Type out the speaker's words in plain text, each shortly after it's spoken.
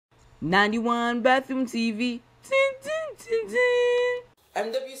91 bathroom TV. Tin, tin, tin,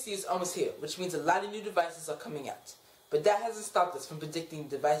 tin. MWC is almost here, which means a lot of new devices are coming out. But that hasn't stopped us from predicting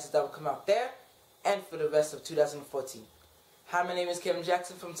devices that will come out there and for the rest of 2014. Hi, my name is Kevin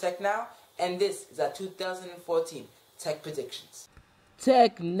Jackson from TechNow, and this is our 2014 Tech Predictions.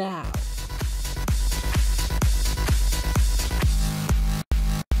 TechNow.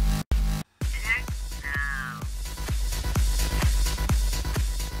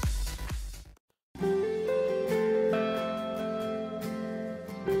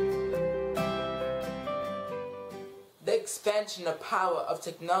 The expansion of power of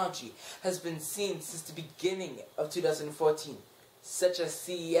technology has been seen since the beginning of 2014, such as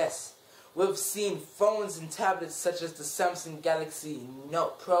CES. We've seen phones and tablets such as the Samsung Galaxy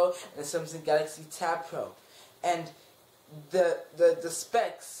Note Pro and the Samsung Galaxy Tab Pro. And the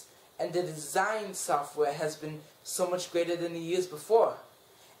specs and the design software has been so much greater than the years before.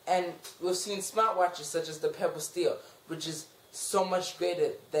 And we've seen smartwatches such as the Pebble Steel, which is so much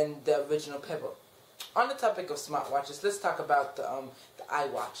greater than the original Pebble. On the topic of smartwatches, let's talk about the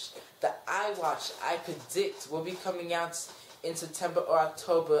iWatch. The iWatch, I predict, will be coming out in September or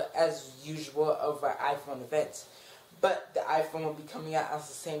October as usual of our iPhone events. But the iPhone will be coming out at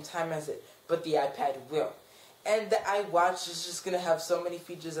the same time as it, but the iPad will. And the iWatch is just going to have so many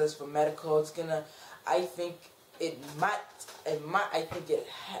features as for medical. It's going to, I think it might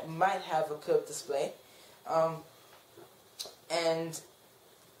have a curved display.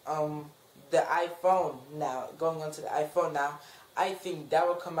 The iPhone now, going on to the iPhone now, I think that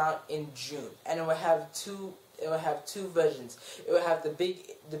will come out in June, and it will have two versions. It will have the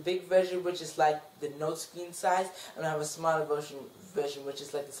big version, which is like the Note screen size, and it will have a smaller version which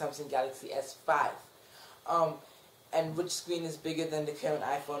is like the Samsung Galaxy S5. And which screen is bigger than the current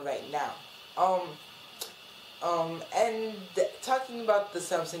iPhone right now. Talking about the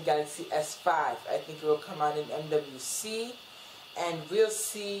Samsung Galaxy S5, I think it will come out in MWC, and we'll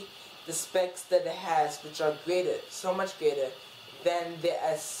see the specs that it has, which are greater, so much greater than the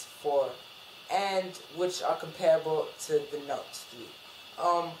S4, and which are comparable to the Note 3.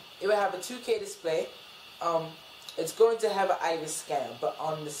 It will have a 2K display. It's going to have an iris scanner, but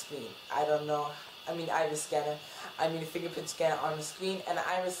on the screen. I don't know. I mean iris scanner. I mean a fingerprint scanner on the screen, and an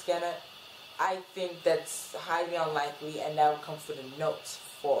iris scanner. I think that's highly unlikely, and that will come for the Note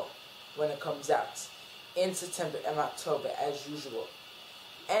 4 when it comes out in September and October as usual.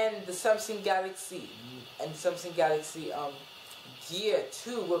 And the Samsung Galaxy Gear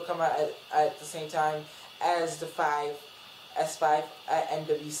 2 will come out at the same time as the S5 at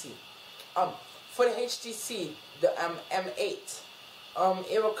MWC. For the HTC, the M8,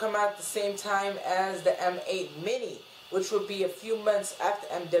 it will come out at the same time as the M8 Mini, which will be a few months after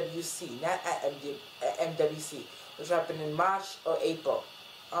MWC, not at MWC, which will happen in March or April.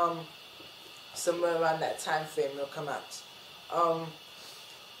 Somewhere around that time frame will come out.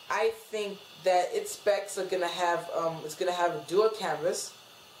 I think that its specs are gonna have dual cameras,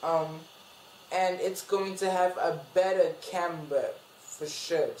 and it's going to have a better camera for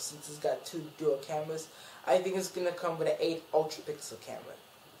sure since it's got two dual cameras. I think it's gonna come with an 8 ultra pixel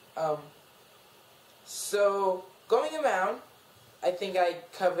camera. So going around, I think I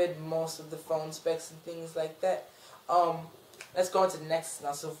covered most of the phone specs and things like that. Let's go on to the next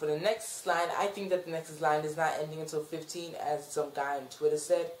now. So for the next line, I think that the next line is not ending until 15, as some guy on Twitter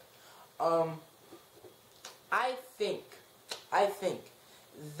said. I think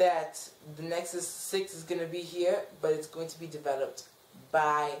that the Nexus 6 is going to be here, but it's going to be developed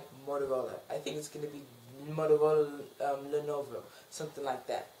by Motorola. I think it's going to be Motorola, Lenovo, something like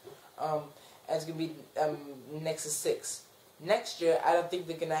that. And it's going to be Nexus 6. Next year, I don't think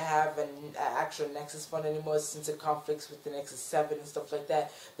they're going to have an actual Nexus phone anymore since it conflicts with the Nexus 7 and stuff like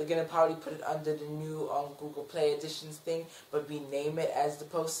that. They're going to probably put it under the new Google Play Editions thing, but rename it, as the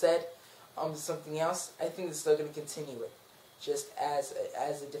post said, something else. I think they're still going to continue it, just as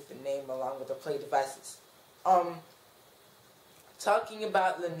a different name along with the Play devices. Talking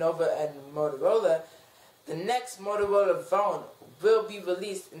about Lenovo and Motorola, the next Motorola phone will be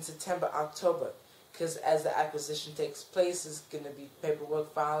released in September, October. Because as the acquisition takes place, it's going to be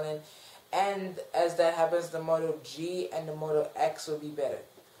paperwork filing, and as that happens, the Moto G and the Moto X will be better.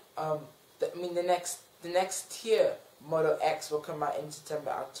 The next tier Moto X will come out in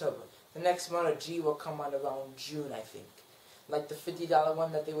September, October. The next Moto G will come out around June, I think. Like the $50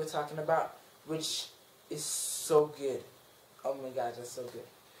 one that they were talking about, which is so good. Oh my god, that's so good.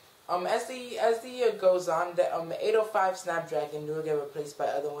 As the year goes on, the 805 Snapdragon will get replaced by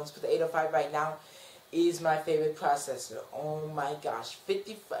other ones, but the 805 right now is my favorite processor. Oh my gosh,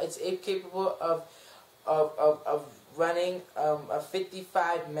 it's capable of running a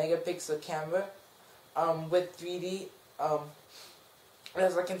 55 megapixel camera with 3D.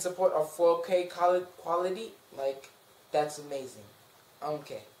 As I can support a 4K quality, like, that's amazing.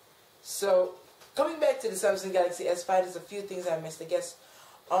 Okay, so coming back to the Samsung Galaxy S5, there's a few things I missed. I guess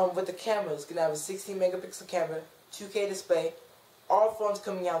with the camera, it's gonna have a 16 megapixel camera, 2K display. All phones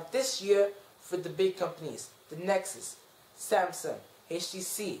coming out this year for the big companies: the Nexus, Samsung,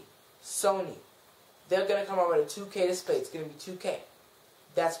 HTC, Sony. They're gonna come out with a 2K display. It's gonna be 2K.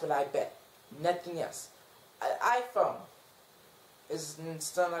 That's what I bet. Nothing else. An iPhone is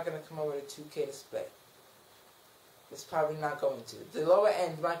still not going to come out with a 2K display. It's probably not going to. The lower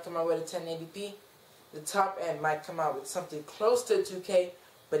end might come out with a 1080p. The top end might come out with something close to 2K,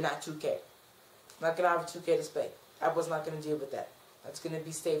 but not 2K. Not going to have a 2K display. Apple's not going to deal with that. That's going to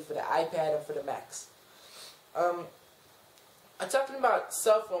be saved for the iPad and for the Macs. I'm talking about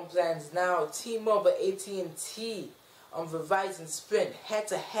cell phone plans now. T-Mobile, AT&T, Verizon, Sprint,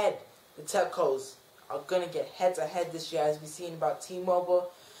 head-to-head. The telcos are going to get head-to-head this year, as we've seen about T-Mobile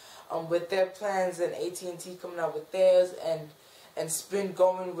with their plans, and AT&T coming out with theirs, and Sprint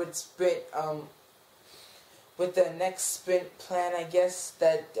going with Sprint with the next Sprint plan. I guess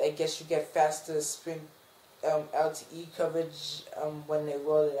you get faster Sprint LTE coverage when they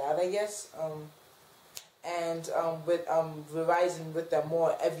roll it out, I guess. And with Verizon with their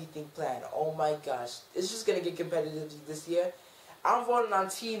more everything plan. Oh my gosh, it's just gonna get competitive this year. I'm voting on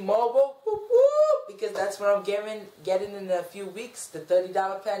T-Mobile, because that's what I'm getting in a few weeks. The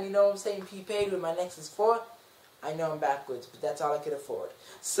 $30 plan, you know what I'm saying, prepaid with my Nexus 4. I know I'm backwards, but that's all I could afford.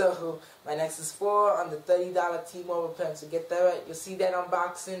 So my Nexus 4 on the $30 T-Mobile plan. So get that. You'll see that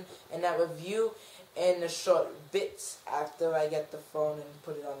unboxing and that review in a short bits after I get the phone and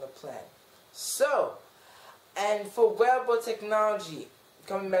put it on the plan. So, and for wearable technology,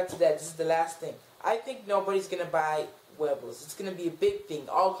 coming back to that, this is the last thing. I think nobody's gonna buy wearables. It's gonna be a big thing.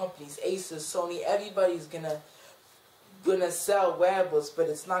 All companies, Asus, Sony, everybody's gonna sell wearables, but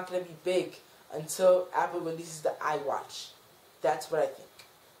it's not gonna be big until Apple releases the iWatch. That's what I think.